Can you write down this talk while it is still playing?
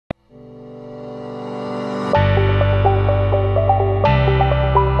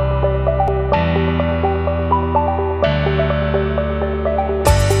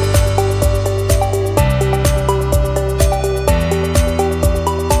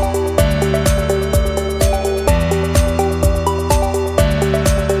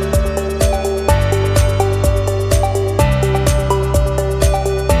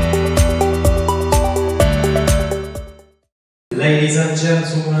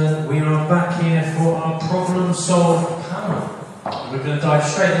gentlemen, we are back here for our problem solve panel. We're going to dive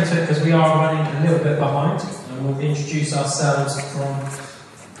straight into it because we are running a little bit behind, and we'll introduce ourselves from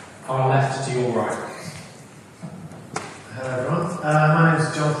our left to your right. Hello everyone, my name is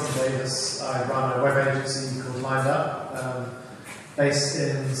Johnathon Davies. I run a web agency called LinedUp, based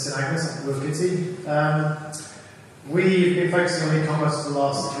in St Agnes, Wilkitty. We've been focusing on e-commerce for the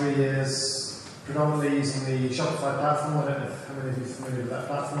last 3 years, predominantly using the Shopify platform. I don't know how many of you are familiar with that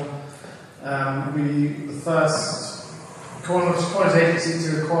platform. We were the first quality agency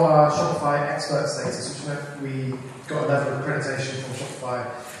to acquire Shopify expert status, which meant we got a level of accreditation from Shopify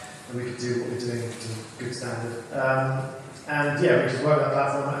and we could do what we're doing to good standard. And yeah, we just work that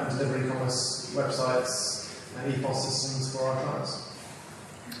platform and deliver e-commerce websites and e-POS systems for our clients.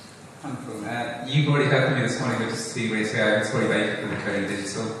 Wonderful. You've already heard from me this morning, but just to reiterate, it's Tori from the Coding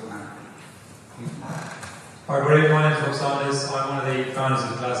Digital. Hi everybody, my name is Rob Sanders. I'm one of the founders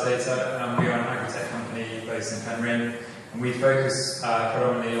of Glas Data. We are an agri-tech company based in Penryn, and we focus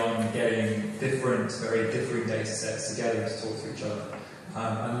predominantly on getting very different data sets together to talk to each other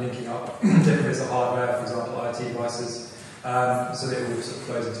and linking up different bits of hardware, for example IoT devices, so that it all sort of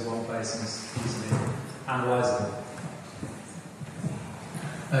flows into one place and is easily analysable.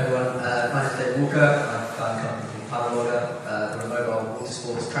 Hi everyone, my name is Dave Walker. I found a company called Paddle. We're a mobile water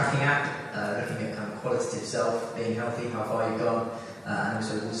sports tracking app, looking at kind of qualitative self, being healthy, how far you've gone, and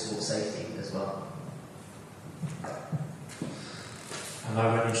also water sports safety as well. And I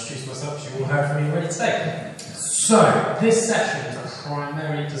won't introduce myself because you all heard from me already today. So, this session is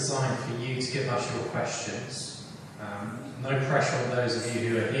primarily designed for you to give us your questions. No pressure on those of you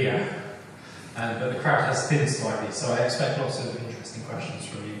who are here, but the crowd has thinned slightly, so I expect lots of interesting questions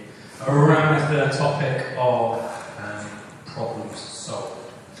from you around the topic of problems solved.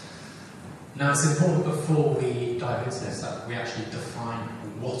 Now, it's important before we dive into this that we actually define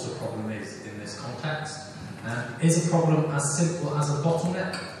what a problem is in this context. Is a problem as simple as a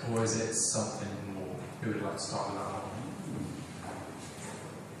bottleneck, or is it something more? Who would like to start with that one?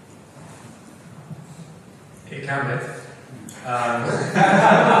 It can be. I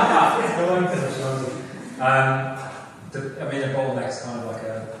mean, a bottleneck's kind of like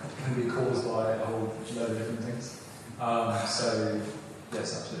can be caused by a whole load of different things. So, yes,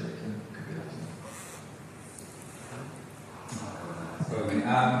 absolutely, it could be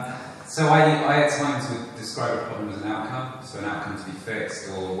that. So I at times would describe a problem as an outcome, so an outcome to be fixed,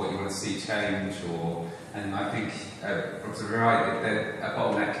 or what you want to see change, and I think Rob's right that a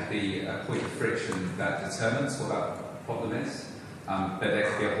bottleneck could be a point of friction that determines what that problem is, but there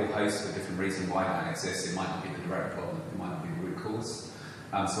could be a whole host of different reasons why that exists. It might not be the direct problem, it might not be the root cause.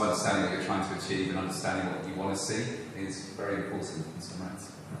 So understanding what you're trying to achieve and understanding what you want to see is very important in some ways.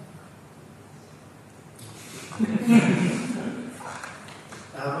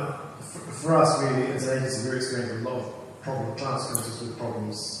 For us, we as an agency, we're experiencing a lot of clients come to us with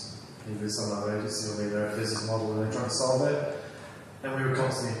problems, either with some other agency or maybe their business model and they're trying to solve it. And we were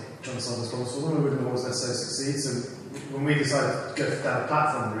constantly trying to solve those problems for them, we wouldn't always necessarily succeed. So when we decided to go down the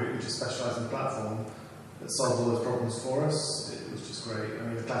platform route, we just specialised in the platform that solved all those problems for us. It was just great. I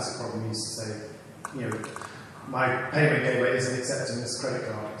mean, the classic problem used to say, you know, my payment gateway isn't accepting this credit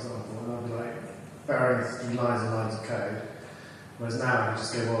card, for example, and I'd be like burying through lines and lines of code. Whereas now we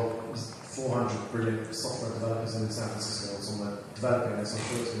just go, well, there's 400 brilliant software developers in San Francisco or somewhere developing this, I'm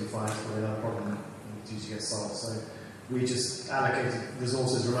sure it's going to be fine, it's probably another problem due to get solved. So we just allocated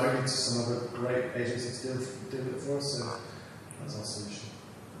resources remotely to some other great agencies to do it for us, so that's our solution.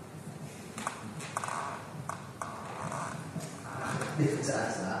 Different to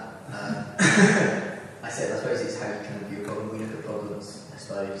add to that, I suppose it's how you kind of view a problem. We look at problems, I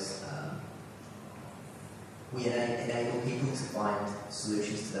suppose. We enable people to find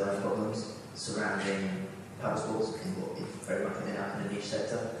solutions to their own problems surrounding paddle sports, in what is very much within our kind of niche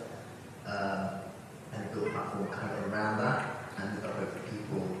sector, and build a platform kind of around that, and we've got hopefully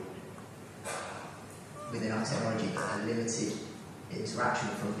people within our technology that a limited interaction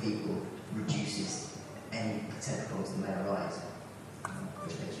from people reduces any potential problems that may arise,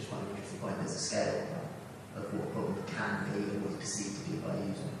 which makes just one interesting point. There's a scale of what a problem can be and what is perceived to be by a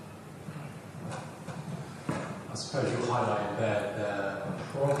user. I suppose you're highlighting there the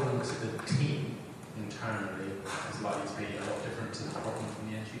problem to the team internally is likely to be a lot different to the problem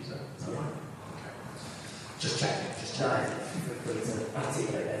from the end user. Is that right? Okay. Just checking.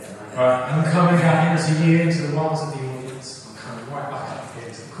 Right, I'm coming down into you, into the ones of the audience. I'm coming right back up here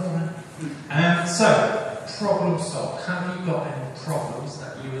into the corner. So, problem solved. Have you got any problems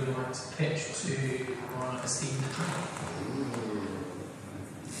that you would like to pitch to our esteemed panel?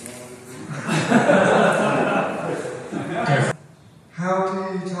 How how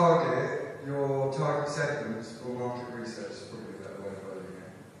do you target your target segments for market research? Is probably a better way of wording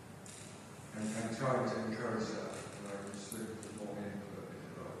it. And trying to encourage that, just looking for more input, if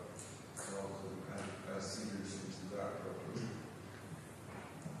you like, rather than a solution to that problem.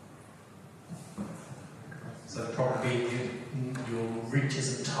 So probably your reach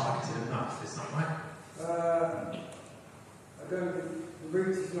isn't targeted enough, is that right? I don't think the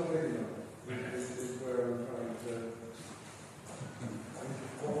reach is not big enough. Is where I'm trying to.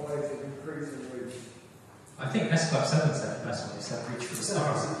 What ways of increasing reach? I think S Club 7 said the best one. He said reach for the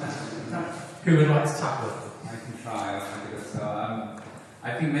stars. Who would like to tackle it? I can try. I'll give it a start.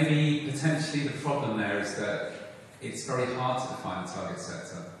 I think maybe potentially the problem there is that it's very hard to define a target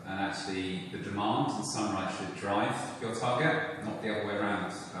sector, and actually the demand in some right should drive your target, not the other way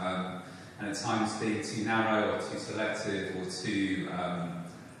around. And at times being too narrow or too selective or too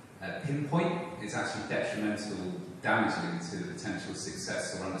pinpoint is actually detrimental, damaging to the potential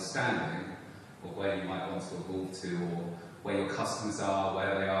success or understanding of where you might want to evolve to, or where your customers are,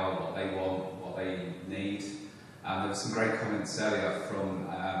 where they are, what they want, what they need. There were some great comments earlier from,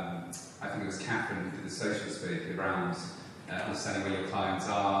 I think it was Catherine who did the social speak around understanding where your clients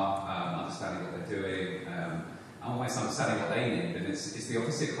are, understanding what they're doing, and almost understanding what they need. And it's the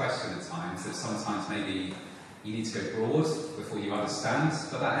opposite question at times, that sometimes maybe you need to go broad before you understand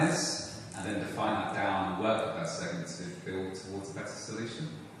what that is, and then define that down and work with that segment to build towards a better solution.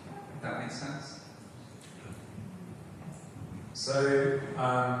 If that makes sense? So,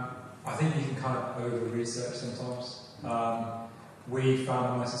 I think you can kind of over-research sometimes. We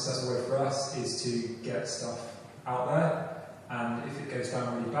found the most successful way for us is to get stuff out there, and if it goes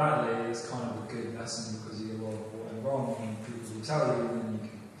down really badly, it's kind of a good lesson because you go, well, what went wrong, and people will tell you, and then you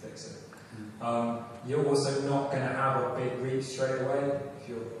can fix it. You're also not going to have a big reach straight away if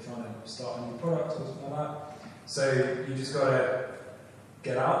you're trying to start a new product or something like that. So you just got to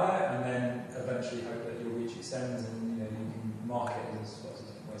get out there, and then eventually hope that your reach extends, and you can market it. There's lots of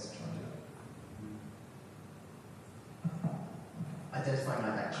different ways to try and do that. Identifying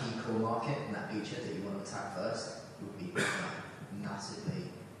like that key core market and that feature that you want to attack first would be massively.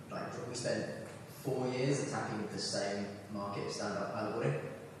 Like we spent 4 years attacking the same market of stand-up paddle boarding,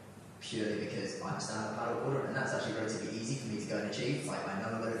 purely because I'm a stand-up paddle boarder, and that's actually relatively easy for me to go and achieve. Like I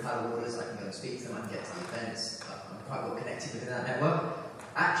know a load of paddle boarders, I can go and speak to them, I can get to the events. I'm quite well connected within that network.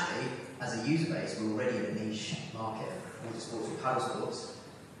 Actually, as a user base, we're already in a niche market of water sports or paddle sports.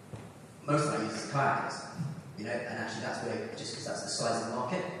 Most of our users are kayakers. And actually that's where, just because that's the size of the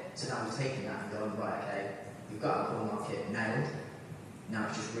market, so now we've taken that and gone, right, okay, we've got our core market nailed, now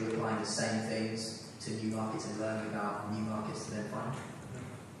it's just reapplying the same things to new markets and learning about new markets to then find.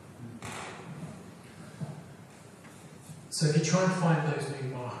 So if you try and find those new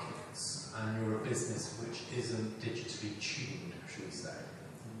markets, and you're a business which isn't digitally tuned, should we say,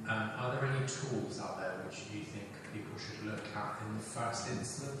 are there any tools out there which you think people should look at in the first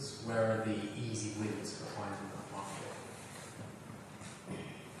instance? Where are the easy wins for finding that market?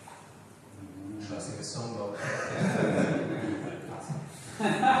 Should I sing a song about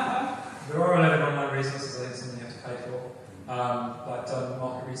There are a lot of online resources, I think, something you have to pay for. Like done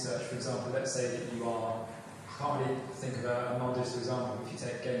market research, for example. Let's say that you are, can't really think of a modest example, if you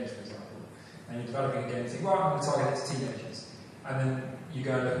take games, for example, and you're developing a game, you think, well, I'm going to target it to teenagers. And then you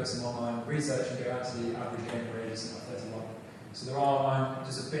go and look at some online research and go out to the average gamer age is about 31. So there are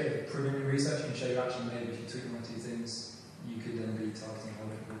just a bit of preliminary research can show you actually maybe if you tweak one or two things, you could then be targeting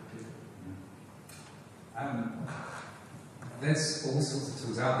other people. There's all sorts of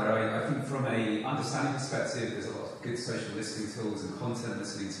tools out there. I think from a understanding perspective, there's a lot of good social listening tools and content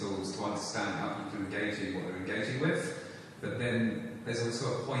listening tools to understand how people are engaging, what they're engaging with. But then there's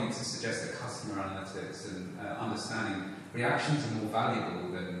also a point to suggest that customer analytics and understanding reactions are more valuable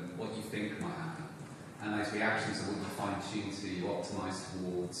than what you think might happen. And those reactions are what you fine-tune to, you optimise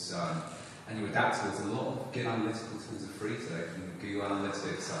towards, and you adapt towards. A lot of good analytical tools are free today, from Google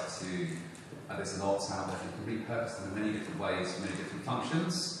Analytics up to there's lots out there. You can repurpose them in many different ways for many different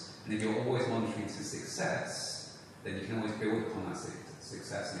functions. And if you're always monitoring to success, then you can always build upon that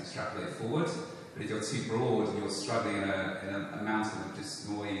success and extrapolate forward. But if you're too broad and you're struggling in a mountain of just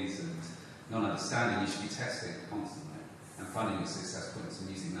noise and non-understanding, you should be testing constantly and finding your success points and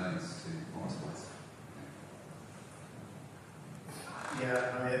using those to optimize.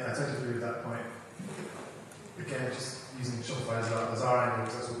 Yeah, I mean, I totally agree with that point. Again, just using Shopify as our angle,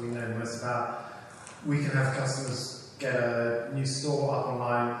 because that's what we know most about. We can have customers get a new store up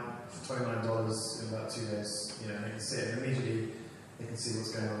online for $29 in about 2 days. And they can see it, and immediately they can see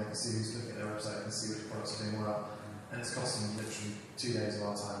what's going on, they can see who's looking at their website, they can see which products are doing well, and it's costing them literally 2 days of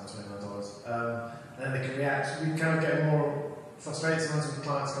our time, $29. And then they can react. We kind of get more frustrated sometimes when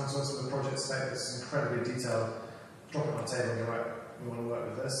clients come to us with a project spec that's incredibly detailed, drop it on the table and go, right, we want to work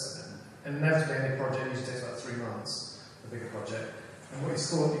with this. And inevitably any project usually takes about 3 months, a bigger project. And what you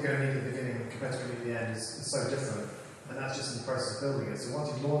thought you're going to need at the beginning compared to what you need at the end is so different. And that's just in the process of building it. So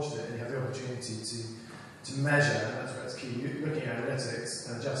once you've launched it and you have the opportunity to measure, and that's where it's key, looking at analytics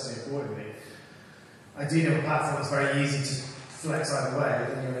and adjusting accordingly. Ideally on a platform that's very easy to flex either way,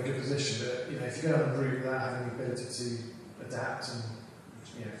 then you're in a good position. But if you go on the route without having the ability to adapt and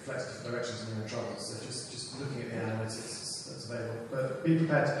flex different directions, and you're in trouble. So just looking at the analytics that's available. But be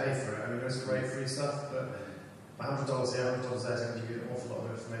prepared to pay for it. I mean, there's great free stuff, but $100 here, $100 there is going to give you an awful lot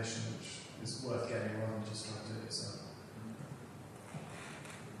of information which is worth getting rather than just trying to do it yourself.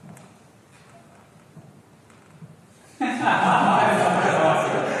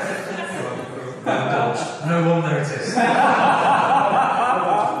 No one noticed.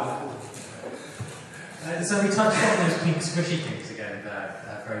 So we touched on those pink squishy things again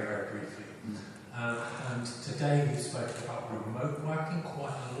there, very, very briefly. And today we've spoken about remote working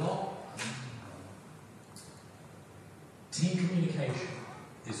quite a lot. Team communication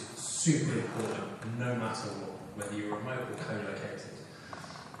is super important, no matter what, whether you're remote or co-located.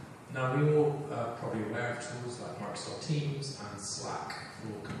 Now, we all are probably aware of tools like Microsoft Teams and Slack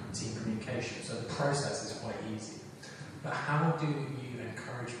for team communication, so the process is quite easy. But how do you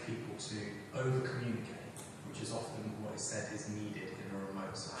encourage people to over-communicate, which is often what is said is needed in a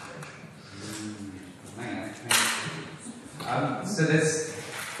remote situation? So there's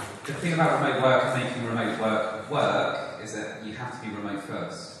the thing about remote work and making remote work is that you have to be remote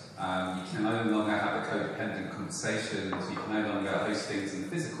first. You can no longer have the codependent conversations, you can no longer host things in the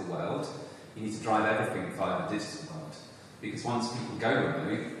physical world, you need to drive everything via the digital world. Because once people go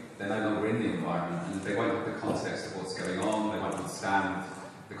remote, they're no longer in the environment and they won't have the context of what's going on, they won't understand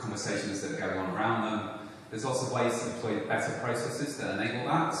the conversations that are going on around them. There's lots of ways to deploy better processes that enable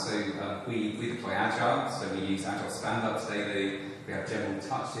that. So we deploy Agile, so we use Agile stand-ups daily, we have general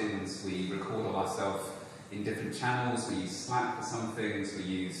touch-ins, we record all ourselves in different channels, we use Slack for some things,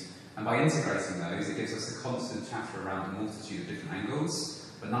 and by integrating those, it gives us a constant chatter around a multitude of different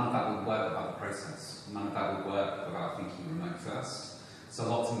angles, but none of that would work without the process. None of that would work without thinking remote first. So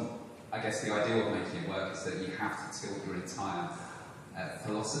I guess the ideal of making it work is that you have to tilt your entire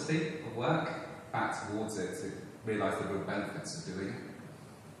philosophy of work back towards it to realise the real benefits of doing it.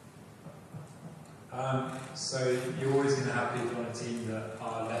 So you're always going to have people on a team that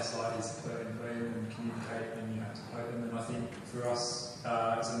are less likely to put input in and communicate when you have to quote them. And I think for us,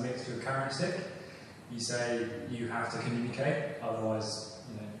 it's a mixture of carrot and stick. You say you have to communicate, otherwise,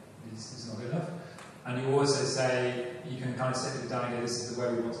 it's not good enough. And you also say you can kind of sit down and go, this is the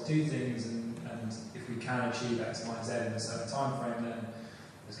way we want to do things, and if we can achieve X, Y, and Z in a certain time frame, then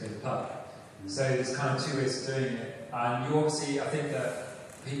let's go to the pub. So there's kind of 2 ways of doing it. And you obviously, I think that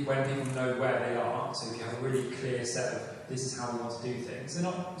when people know where they are, so if you have a really clear set of this is how we want to do things, they're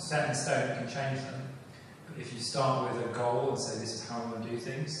not set in stone, you can change them. But if you start with a goal and say this is how we want to do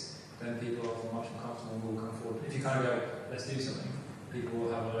things, then people are often much more comfortable and will come forward. If you kind of go, let's do something, people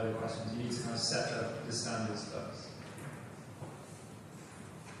will have a load of questions. You need to kind of set the standards first.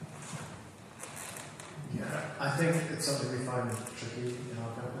 Yeah, I think it's something we find tricky in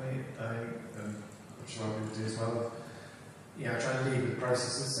our company. I think, I'm sure other people do as well. Trying to lead with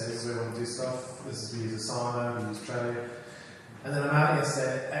processes, say this is where we want to do stuff, this is we use Asana, we use Trello. And then I'm out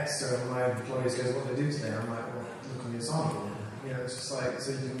yesterday at Exeter and my employees goes, what do they do today? I'm like, well, look on the Asana. It's just like,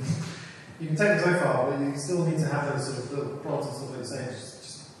 so you can take it so far, but you still need to have those sort of little prods and stuff like you're saying,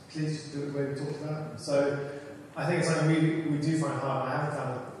 please just do it the way we talked about. So I think it's something we do find hard, and I haven't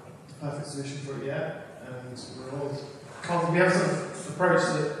found the perfect solution for it yet. And we're all confident. We have a sort of approach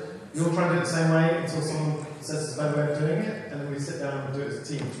that we all try and do it the same way until someone says it's a better way of doing it, and then we sit down and do it as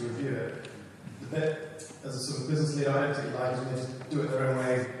a team to review it. The bit, as a sort of business leader, I don't particularly like is when they just do it their own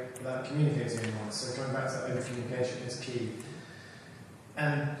way without communicating anymore. So coming back to that over communication is key.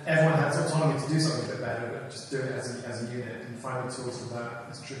 And everyone has autonomy to do something a bit better, but just do it as a unit and find the tools for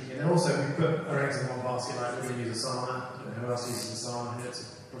that is tricky. And then also we put our eggs in one basket, like we're going to use Asana, who else uses Asana here, it's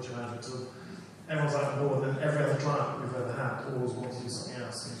a project management tool. Everyone's like on board, and every other client we've ever had always wants to do something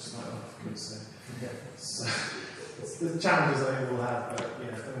else, and it's just like, oh, for goodness sake. So, it's the challenges I think we'll have, but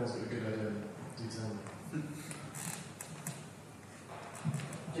if anyone's got a good idea, do tell me.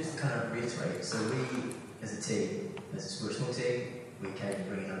 Just to kind of reiterate, so we, as a team, as a small team, we occasionally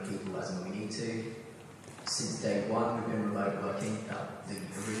bring in other people as and when we need to. Since day one, we've been remote working. The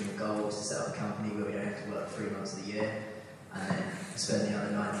original goal was to set up a company where we don't have to work 3 months of the year, and then spend the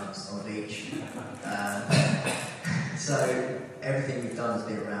other 9 months on the beach. So everything we've done has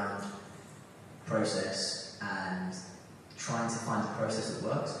been around process and trying to find a process that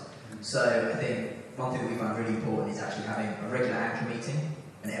works. So I think one thing that we find really important is actually having a regular anchor meeting.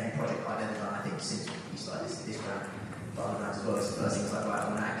 And every project I've ever done, I think since we started this brand, but other brands as well, it's the first thing is like, right, I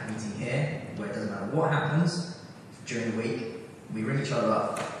want an anchor meeting here, where it doesn't matter what happens during the week, we ring each other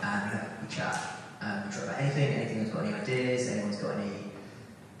up and we chat. We talk about anything that's got any ideas, anyone's got any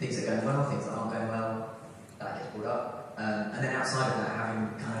things that are going well, things that aren't going well, that gets brought up. And then outside of that, having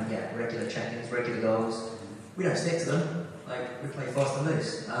kind of regular check-ins, regular goals. We don't stick to them. Like, we play fast and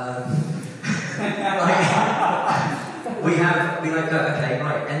loose. We go, okay,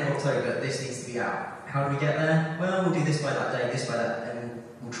 right, end of October, this needs to be out. How do we get there? Well, we'll do this by that day, this by that, and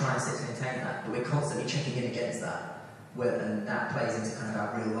we'll try and stick to maintain that. But we're constantly checking in against that. And that plays into kind of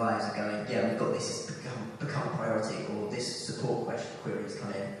our real lives of going, yeah, we've got this, it's become a priority, or this support query has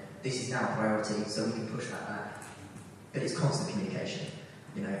come in, this is now a priority, so we can push that back. But it's constant communication.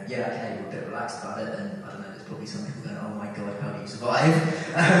 You know, yeah, okay, we're a bit relaxed about it, and I don't know, there's probably some people going, oh my god, how do you survive?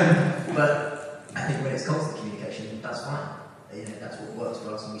 But I think when it's constant communication, that's fine. You know, that's what works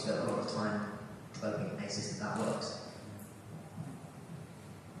for us, and we spend a lot of time developing a system that works.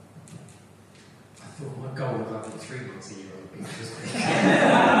 I thought my goal of having 3 months a year would be just big. I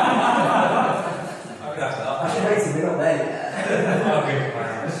should wait till we're not there yet. Oh, good.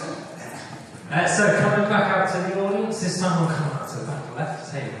 So coming back out to the audience, this time we'll come out to the back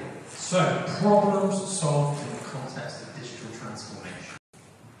left table. So, problems solved in the context of digital transformation.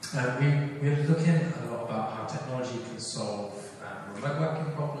 We're looking a lot about how technology can solve remote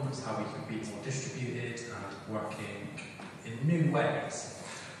working problems, how we can be more distributed and working in new ways.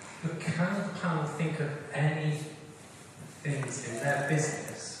 But can the panel think of any things in their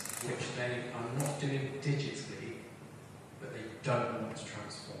business which they are not doing digitally, but they don't want to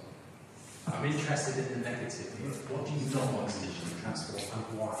transform? I'm interested in the negative here. What do you not want to digitally transform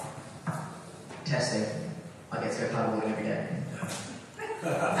and why? Testing. I get to go paddleboarding every day.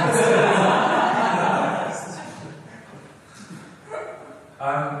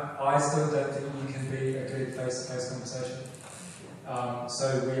 I still don't think you can be a good face-to-face conversation. So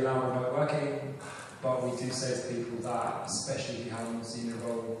we allow remote working, but we do say to people that, especially if you have a more senior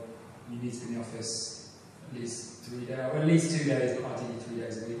role, you need to be in the office at least 3 days, or at least 2 days, but ideally 3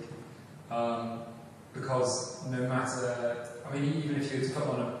 days a week. Because no matter, I mean, even if you were to put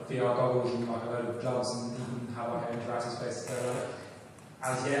on a VR goggles and like a load of gloves and even have like an interactive space to go,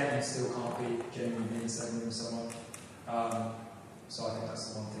 as yet you still can't be genuinely in the same room with someone. So I think that's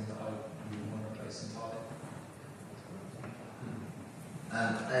the one thing that I really want to replace entirely.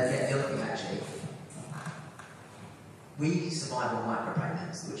 Yeah, the other thing actually, we survive on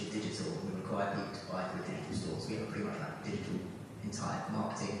micropayments, which are digital, and we require people to buy through digital stores. We have pretty much like digital entire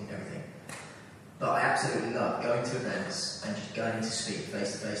marketing, everything. But I absolutely love going to events and just going to speak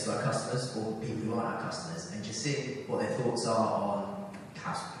face to face to our customers or people who aren't our customers and just seeing what their thoughts are on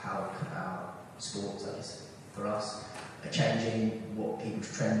how sports, I guess, for us, are changing, what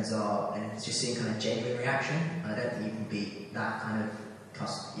people's trends are, and just seeing kind of genuine reaction. And I don't think you can beat that kind of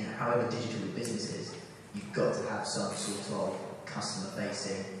however digital your business is, you've got to have some sort of customer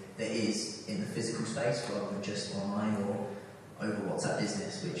facing that is in the physical space rather than just online or over WhatsApp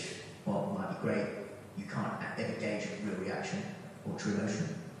Business, which, while might be great, you can't ever gauge a real reaction or true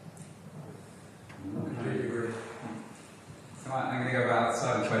emotion. I completely agree. So I'm going to go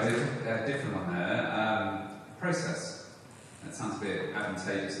outside and try a different one there. Process. That sounds a bit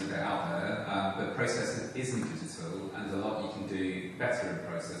advantageous and a bit out there, but process isn't digital, and there's a lot you can do better in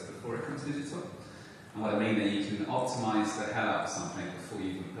process before it comes digital. And what I mean is you can optimise the hell out of something before you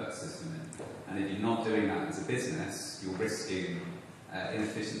even put a system in. And if you're not doing that as a business, you're risking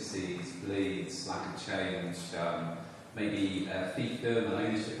inefficiencies, bleeds, lack of change, maybe fiefdom and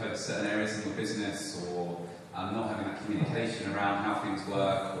ownership over certain areas in your business, or not having that communication around how things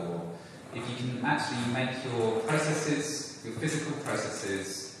work, or if you can actually make your processes, your physical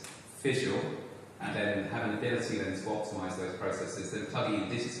processes, visual, and then have an ability then to optimise those processes, then plugging in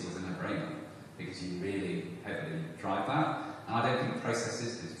digital is a no-brainer, because you really heavily drive that. And I don't think process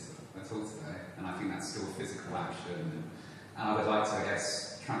is digital at all today, and I think that's still physical action. And I would like to, I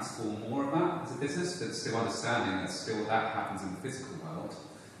guess, transform more of that as a business, but still understanding that still that happens in the physical world,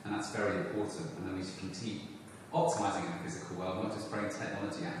 and that's very important. And then we should continue optimising in the physical world, not just bring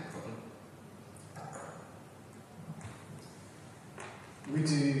technology out of the problem. We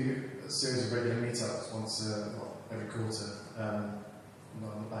do a series of regular meetups once every quarter on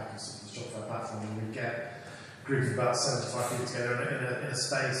the back of the Shopify platform, and we get a group of about 75 people together in a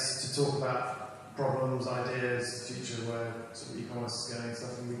space to talk about problems, ideas, the future where sort of e-commerce is going and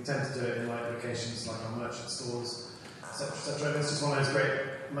stuff, and we tend to do it in like locations like our merchant stores, etc., etc. And it's just one of those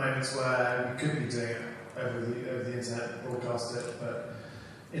great moments where we could be doing it over the internet, broadcast it, but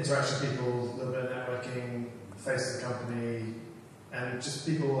interaction with people, a little bit of networking, face the company, and just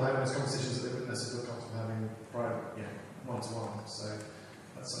people having those conversations that they wouldn't necessarily feel comfortable having private, one-to-one. So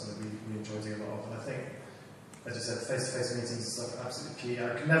that's something that we enjoy doing a lot of. And I think, as you said, face-to-face meetings is absolutely key. I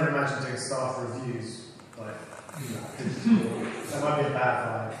could never imagine doing staff reviews, like, that might be a bad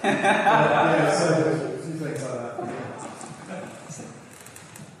vibe. So a few things like that.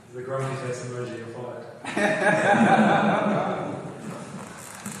 The grumpy face emoji, you're fired.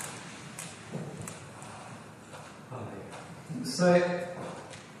 So,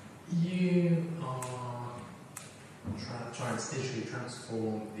 you are trying to digitally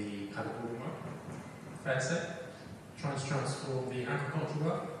transform the paddleboarding work, fair to say? Trying to transform the agricultural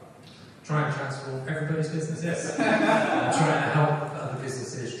work? Trying to transform everybody's business, yes. Trying to help other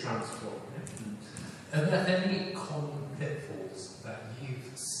businesses transform. Yeah. Are there any common pitfalls that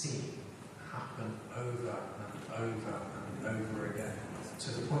you've seen happen over and over and over again,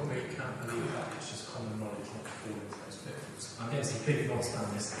 to the point where you can't believe that it's just common knowledge not to fall into those pitfalls? I'm getting some big loss down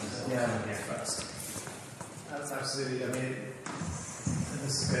this thing. Yeah. Here first. That's absolutely, I mean, and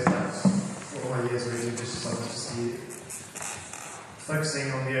this goes back for all my years reading digital science,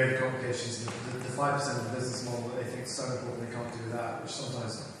 focusing on the overcomplications, the 5% of the business model that they think is so important they can't do that, which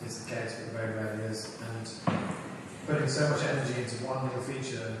sometimes is the case, but very rarely is, and putting so much energy into one little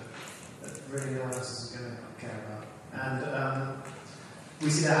feature that really no one else is going to care about. And we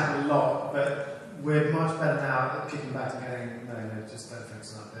see that happen a lot, but we're much better now at kicking back and going, no, just don't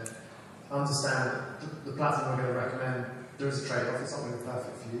focus on that bit. Understand that the platform we're going to recommend, there is a trade-off, it's not going to be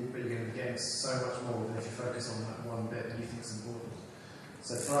perfect for you, but you're going to be getting so much more than if you focus on that one bit that you think is important.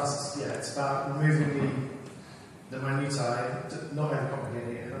 So for us, it's about removing the minutiae, not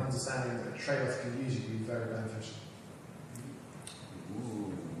overcomplicating it, and understanding that a trade-off can usually be very beneficial.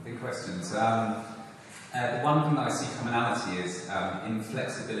 Ooh, big questions. One thing that I see commonality is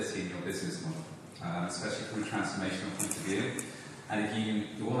inflexibility in your business model, especially from a transformational point of view. And if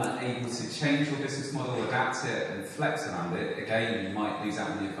you aren't able to change your business model, adapt it, and flex around it, again, you might lose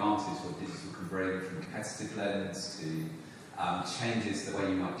out on the advantage what digital can bring from a competitive lens to changes the way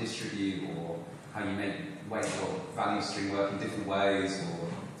you might distribute, or how you make your value stream work in different ways, or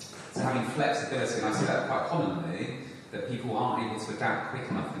so having flexibility. And I see that quite commonly, that people aren't able to adapt quick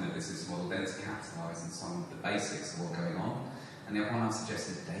enough in their business model then to capitalise on some of the basics of what's going on. And the other one I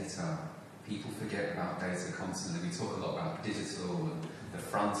suggested, data. People forget about data constantly. We talk a lot about digital and the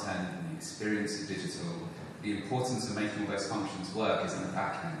front end and the experience of digital. The importance of making all those functions work is in the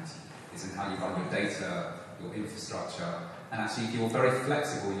back end, is in how you run your data, your infrastructure. And actually, if you're very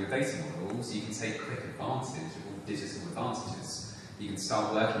flexible in your data models, you can take quick advantage of all digital advantages. You can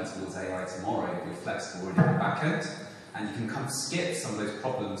start working towards AI tomorrow if you're flexible in the back end. And you can kind of skip some of those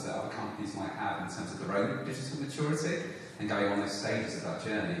problems that other companies might have in terms of their own digital maturity and going on those stages of that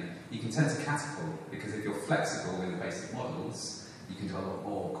journey. You can tend to catapult, because if you're flexible in the basic models, you can do a lot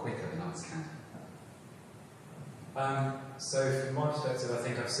more quicker than others can. So from my perspective, I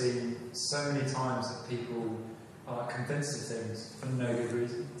think I've seen so many times that people are convinced of things for no good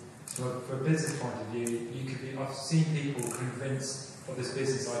reason. So from a business point of view, I've seen people convinced of this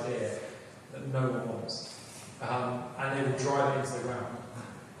business idea that no one wants. And they will drive it into the ground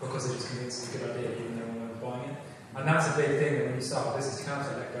because they're just convinced it's a good idea even though no one's buying it. And that's a big thing that when you start a business, you can't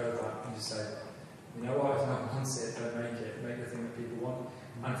let go of that and just say, you know what, if no one wants it, don't make it. Make the thing that people want.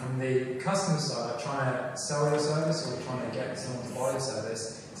 And from the customer side, like trying to sell your service or trying to get someone to buy your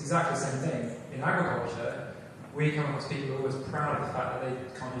service, it's exactly the same thing. In agriculture, we come across people who are always proud of the fact that they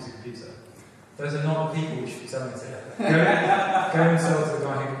can't use a computer. Those are not the people we should be selling to. Go and sell to the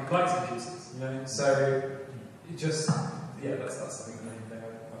guy who likes computers, you know? So, it just, that's I think the main thing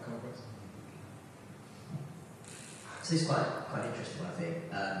I've come across. So it's quite interesting, I think.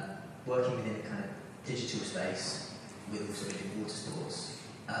 Working within a kind of digital space with also in water sports,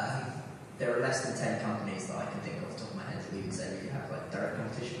 there are less than 10 companies that I can think of off the top of my head that we would say we have like direct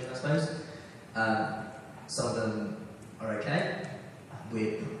competition with, I suppose. Some of them are okay.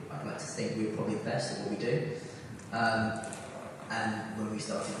 I'd like to think we're probably the best at what we do. And when we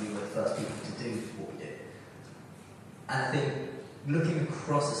started, we were the first people to do what we do. And I think looking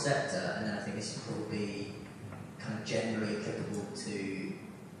across the sector, and then I think this is probably kind of generally applicable to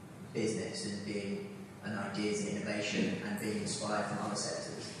business and being an ideas and innovation and being inspired from other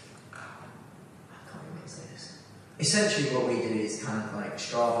sectors. I can't remember to say this. Essentially what we do is kind of like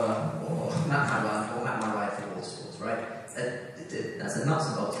Strava or Map My Run or Map My Ride for water sports, right? That's the nuts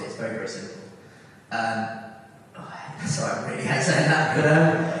and bolts of it, it's very, very simple. Sorry, I really hate saying that,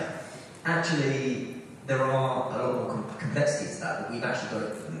 but actually there are a lot more complexities to that, but we've actually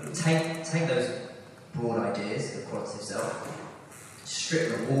got to take those broad ideas of qualitative self, strip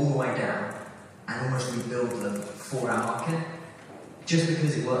them all the way down, and almost rebuild them for our market. Just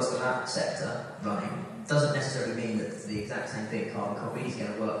because it works for that sector running doesn't necessarily mean that the exact same thing, carbon copy, is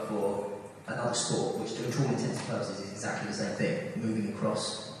going to work for another sport, which to all intents and purposes is exactly the same thing, moving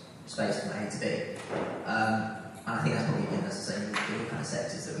across space from A to B. And I think that's probably, again, that's the same with the kind of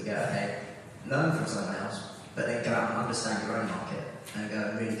sectors that we go, okay, learn from someone else, but then go out and understand your own market and go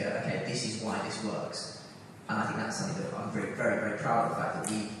and really go, okay, this is why this works. And I think that's something that I'm very, very, very proud of the fact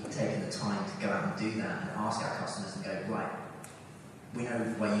that we've taken the time to go out and do that and ask our customers and go, right, we know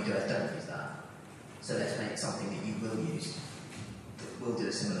why you guys don't use that, so let's make something that you will use that will do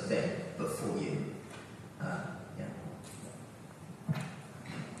a similar thing, but for you. Yeah.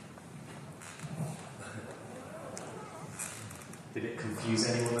 Did it confuse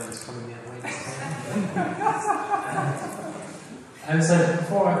anyone that was coming the other way? And so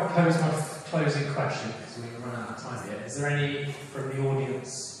before I pose my closing question, because we're going to run out of time here, is there any from the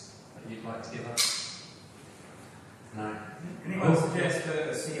audience that you'd like to give us? No. Anyone suggest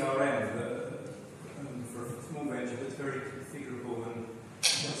a CRM for a small venture that's very configurable and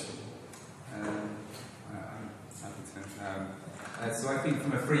adjustable? So I think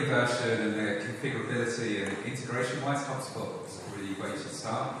from a free version and the configurability and integration-wise, HubSpot is really where you should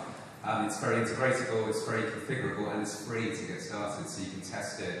start. It's very integratable, it's very configurable, and it's free to get started, so you can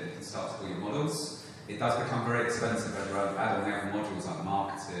test it and you can start to build your models. It does become very expensive as you add on the other modules like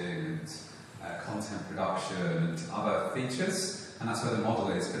marketing and content production and other features, and that's where the model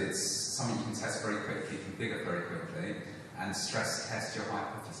is, but it's something you can test very quickly, configure very quickly, and stress test your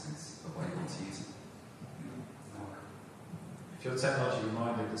hypothesis of what you want to use it. If you're technology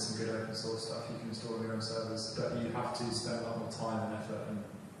minded, there's some good open source stuff you can install on your own servers, but you have to spend a lot more time and effort and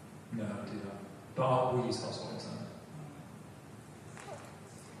know how to do that. But we use HubSpot internally.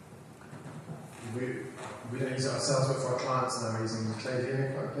 We don't use it ourselves, but for our clients now we're using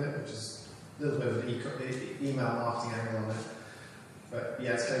Klaviyo quite a bit, which is a little bit of an email marketing angle on it. But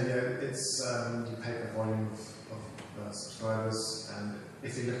yeah, it's Klaviyo. It's you pay per volume of subscribers, and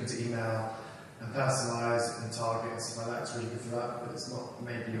if you're looking to email and personalise and target and stuff like that, it's really good for that, but it's not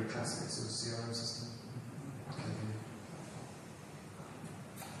maybe your classic sort of CRM system.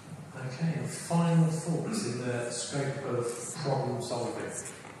 Okay, and final thoughts in the scope of problem solving.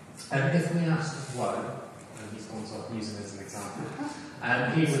 If we asked Woe, and he's going to use him as an example,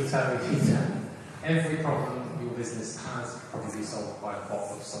 he would tell you that every problem your business has probably be solved by a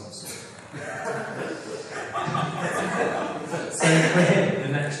bot of some sort. So for him, the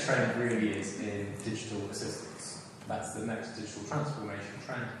next trend really is in digital assistants. That's the next digital transformation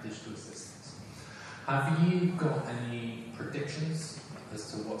trend, digital assistants. Have you got any predictions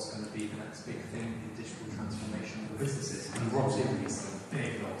as to what's going to be the next big thing in digital transformation for businesses? And Rob's given me some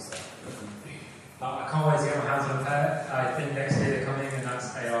big notes there. I can't wait to get my hands on a pair. I think next year they're coming, and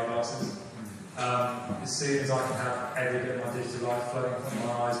that's AR glasses. As soon as I can have every bit of my digital life floating from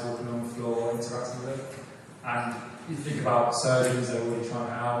my eyes, walking on the floor, interacting with it. And you think about surgeons that are already trying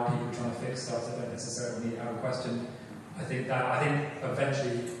it out, people trying to fix stuff that don't necessarily need to have a question. I think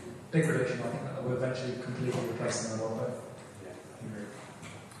eventually, big prediction, I think that will eventually completely replace them a lot better.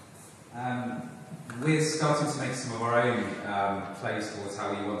 We're starting to make some of our own plays towards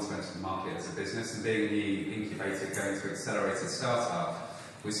how we want to enter the market as a business, and being the incubator going to accelerated startup,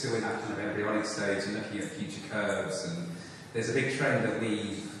 we're still in that kind of embryonic stage and looking at future curves, and there's a big trend that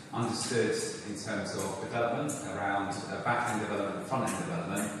we understood in terms of development around back-end development and front-end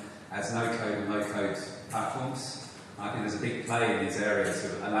development as no-code and low-code platforms. I think there's a big play in these areas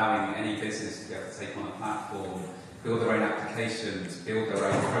of allowing any business to be able to take on a platform, build their own applications, build their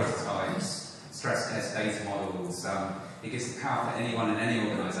own prototypes, stress test data models. It gives the power for anyone in any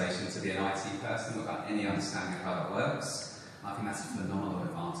organisation to be an IT person without any understanding of how that works. I think that's a phenomenal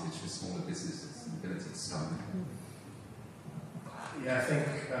advantage for smaller businesses, the ability to start. Yeah, I think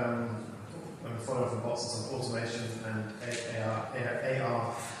when we're following from bots and automation and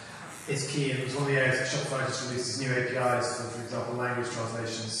AR is key. It was one of the areas that Shopify just released these new APIs for example, language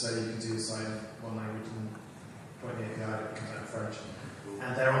translations, so you can do the site in one language and point the API that comes out in French.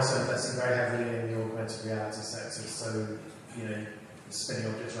 And they're also investing very heavily in the augmented reality sector, so you know, spinning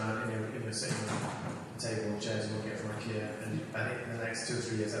objects around in your sitting room, table and chairs and looking at from IKEA, and I think in the next 2 or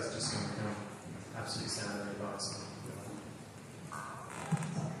 3 years that's just going to become absolutely standard and advanced.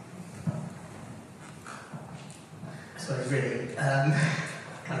 So really,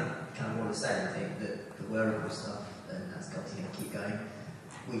 kind of want to say, I think that the wearable stuff, and that's obviously going to keep going.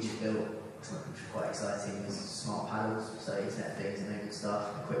 We just built something which was quite exciting, was smart paddles, so Internet of Things enabled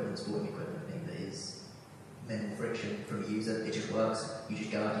stuff, equipment, sporting equipment thing that is minimal friction from a user. It just works. You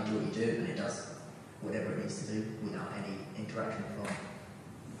just go out and do what you do, and it does. whatever it needs to do without any interaction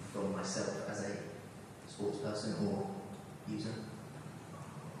from myself as a sports person or user.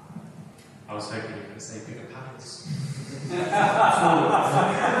 I was hoping you were going to say bigger paddles.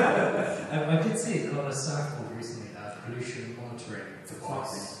 I did see it got a surfboard recently, pollution monitoring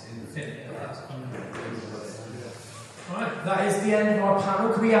device in Finland. Right, that is the end of our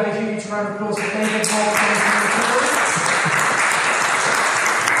panel. Can we have a huge round of applause for David?